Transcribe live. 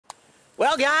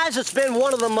Well, guys, it's been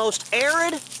one of the most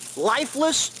arid,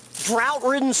 lifeless,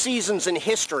 drought-ridden seasons in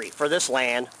history for this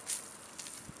land.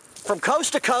 From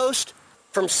coast to coast,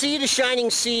 from sea to shining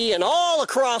sea, and all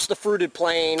across the fruited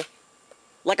plain,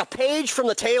 like a page from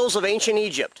the tales of ancient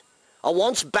Egypt, a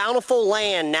once bountiful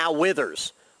land now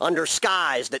withers under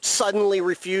skies that suddenly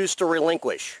refuse to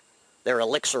relinquish their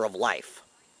elixir of life.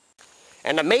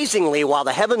 And amazingly, while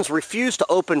the heavens refuse to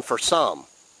open for some,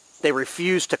 they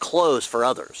refuse to close for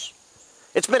others.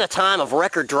 It's been a time of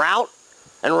record drought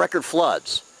and record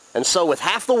floods. And so with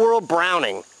half the world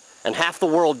browning and half the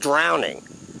world drowning,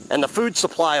 and the food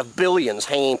supply of billions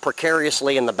hanging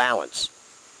precariously in the balance,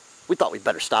 we thought we'd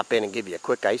better stop in and give you a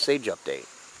quick Ice Age update.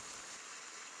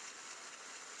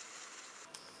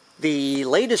 The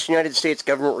latest United States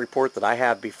government report that I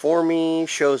have before me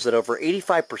shows that over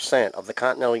 85% of the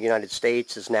continental United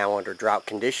States is now under drought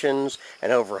conditions,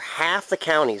 and over half the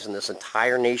counties in this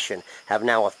entire nation have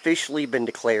now officially been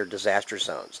declared disaster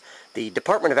zones. The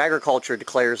Department of Agriculture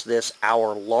declares this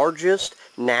our largest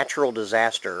natural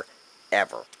disaster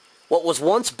ever. What was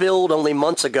once billed only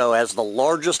months ago as the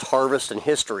largest harvest in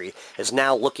history is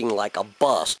now looking like a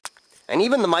bust. And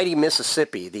even the mighty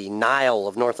Mississippi, the Nile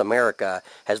of North America,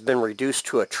 has been reduced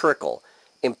to a trickle,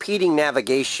 impeding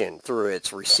navigation through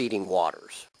its receding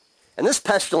waters. And this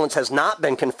pestilence has not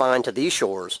been confined to these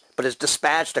shores, but is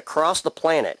dispatched across the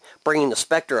planet, bringing the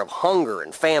specter of hunger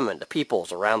and famine to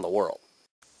peoples around the world.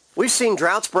 We've seen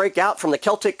droughts break out from the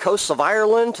Celtic coasts of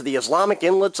Ireland to the Islamic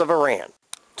inlets of Iran,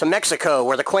 to Mexico,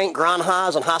 where the quaint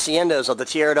granjas and haciendas of the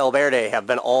Tierra del Verde have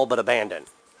been all but abandoned,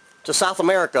 to South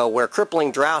America, where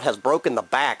crippling drought has broken the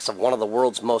backs of one of the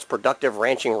world's most productive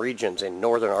ranching regions in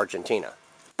northern Argentina.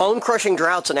 Bone-crushing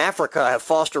droughts in Africa have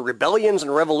fostered rebellions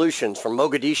and revolutions from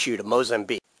Mogadishu to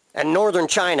Mozambique. And northern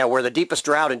China, where the deepest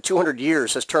drought in 200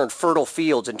 years has turned fertile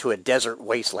fields into a desert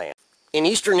wasteland. In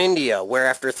eastern India, where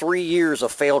after 3 years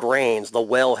of failed rains, the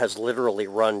well has literally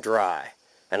run dry,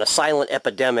 and a silent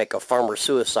epidemic of farmer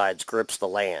suicides grips the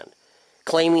land,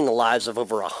 claiming the lives of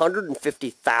over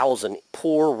 150,000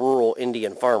 poor rural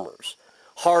Indian farmers,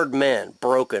 hard men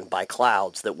broken by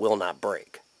clouds that will not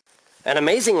break. And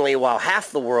amazingly, while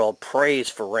half the world prays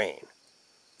for rain,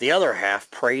 the other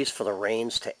half prays for the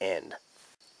rains to end.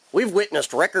 We've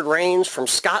witnessed record rains from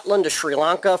Scotland to Sri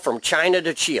Lanka, from China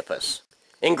to Chiapas.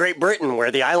 In Great Britain,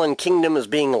 where the island kingdom is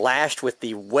being lashed with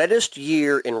the wettest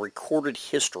year in recorded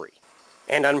history,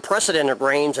 and unprecedented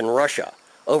rains in Russia,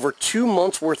 over 2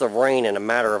 months' worth of rain in a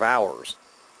matter of hours.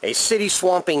 A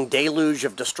city-swamping deluge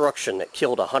of destruction that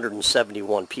killed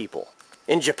 171 people.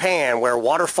 In Japan, where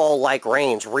waterfall-like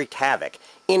rains wreaked havoc,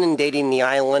 inundating the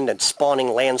island and spawning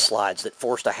landslides that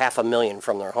forced 500,000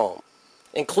 from their home.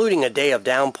 Including a day of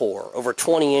downpour, over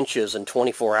 20 inches in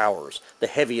 24 hours, the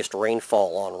heaviest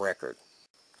rainfall on record.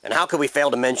 And how could we fail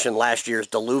to mention last year's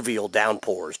diluvial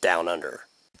downpours down under?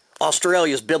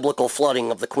 Australia's biblical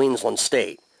flooding of the Queensland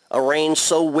state. A rain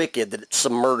so wicked that it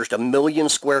submerged 1 million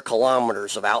square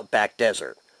kilometers of outback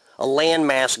desert, a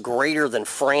landmass greater than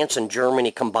France and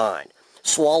Germany combined,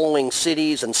 swallowing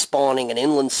cities and spawning an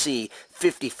inland sea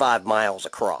 55 miles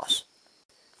across.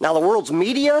 Now the world's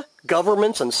media,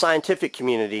 governments, and scientific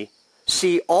community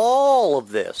see all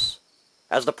of this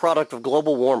as the product of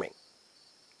global warming.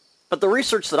 But the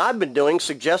research that I've been doing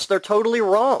suggests they're totally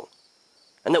wrong,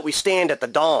 and that we stand at the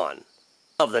dawn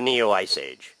of the Neo-Ice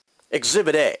Age.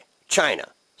 Exhibit A, China.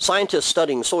 Scientists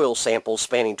studying soil samples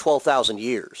spanning 12,000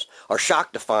 years are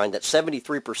shocked to find that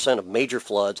 73% of major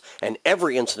floods and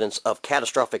every incidence of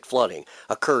catastrophic flooding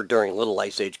occurred during Little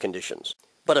Ice Age conditions.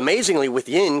 But amazingly, with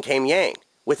yin came yang.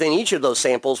 Within each of those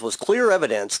samples was clear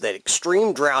evidence that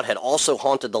extreme drought had also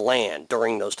haunted the land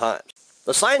during those times.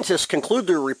 The scientists conclude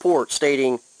their report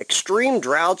stating, extreme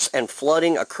droughts and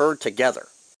flooding occurred together.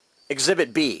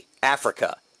 Exhibit B,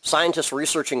 Africa. Scientists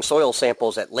researching soil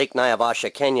samples at Lake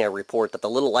Naivasha, Kenya report that the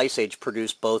Little Ice Age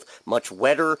produced both much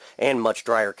wetter and much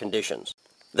drier conditions.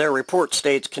 Their report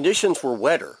states conditions were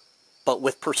wetter, but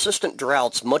with persistent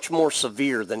droughts much more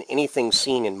severe than anything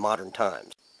seen in modern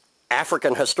times.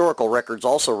 African historical records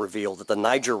also reveal that the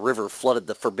Niger River flooded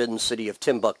the forbidden city of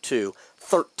Timbuktu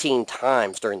 13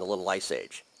 times during the Little Ice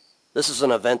Age. This is an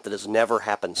event that has never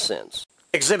happened since.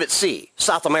 Exhibit C,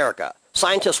 South America.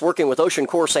 Scientists working with ocean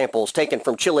core samples taken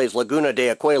from Chile's Laguna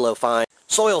de Aquilo find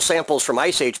soil samples from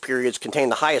Ice Age periods contain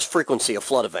the highest frequency of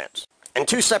flood events. And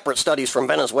 2 separate studies from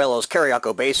Venezuela's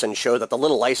Cariaco Basin show that the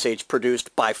Little Ice Age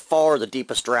produced by far the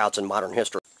deepest droughts in modern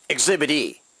history. Exhibit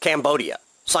E, Cambodia.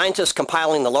 Scientists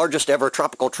compiling the largest ever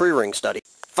tropical tree ring study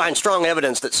find strong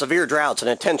evidence that severe droughts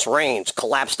and intense rains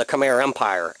collapsed the Khmer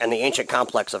Empire and the ancient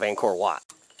complex of Angkor Wat.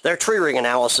 Their tree ring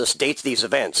analysis dates these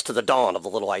events to the dawn of the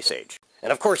Little Ice Age.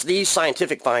 And of course, these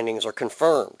scientific findings are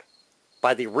confirmed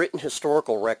by the written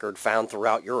historical record found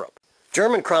throughout Europe.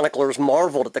 German chroniclers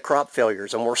marveled at the crop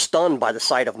failures and were stunned by the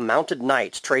sight of mounted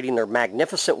knights trading their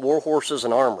magnificent war horses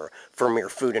and armor for mere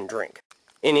food and drink.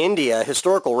 In India,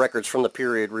 historical records from the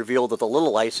period reveal that the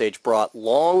Little Ice Age brought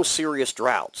long, serious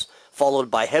droughts,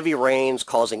 followed by heavy rains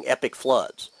causing epic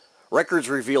floods. Records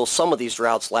reveal some of these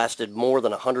droughts lasted more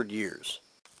than 100 years.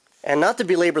 And not to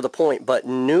belabor the point, but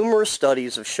numerous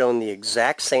studies have shown the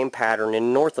exact same pattern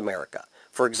in North America.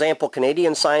 For example,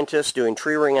 Canadian scientists doing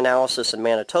tree ring analysis in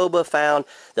Manitoba found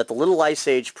that the Little Ice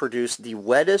Age produced the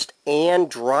wettest and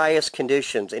driest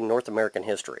conditions in North American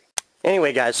history.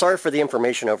 Anyway, guys, sorry for the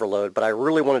information overload, but I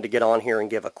really wanted to get on here and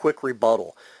give a quick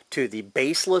rebuttal to the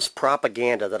baseless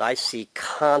propaganda that I see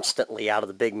constantly out of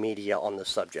the big media on this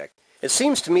subject. It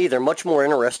seems to me they're much more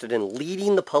interested in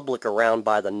leading the public around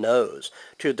by the nose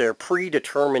to their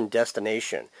predetermined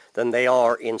destination than they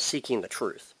are in seeking the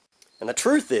truth. And the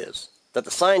truth is that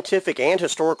the scientific and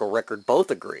historical record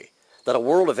both agree that a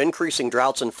world of increasing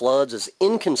droughts and floods is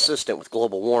inconsistent with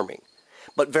global warming,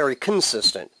 but very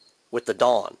consistent with the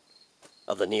dawn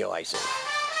of the Neo-Ice Age.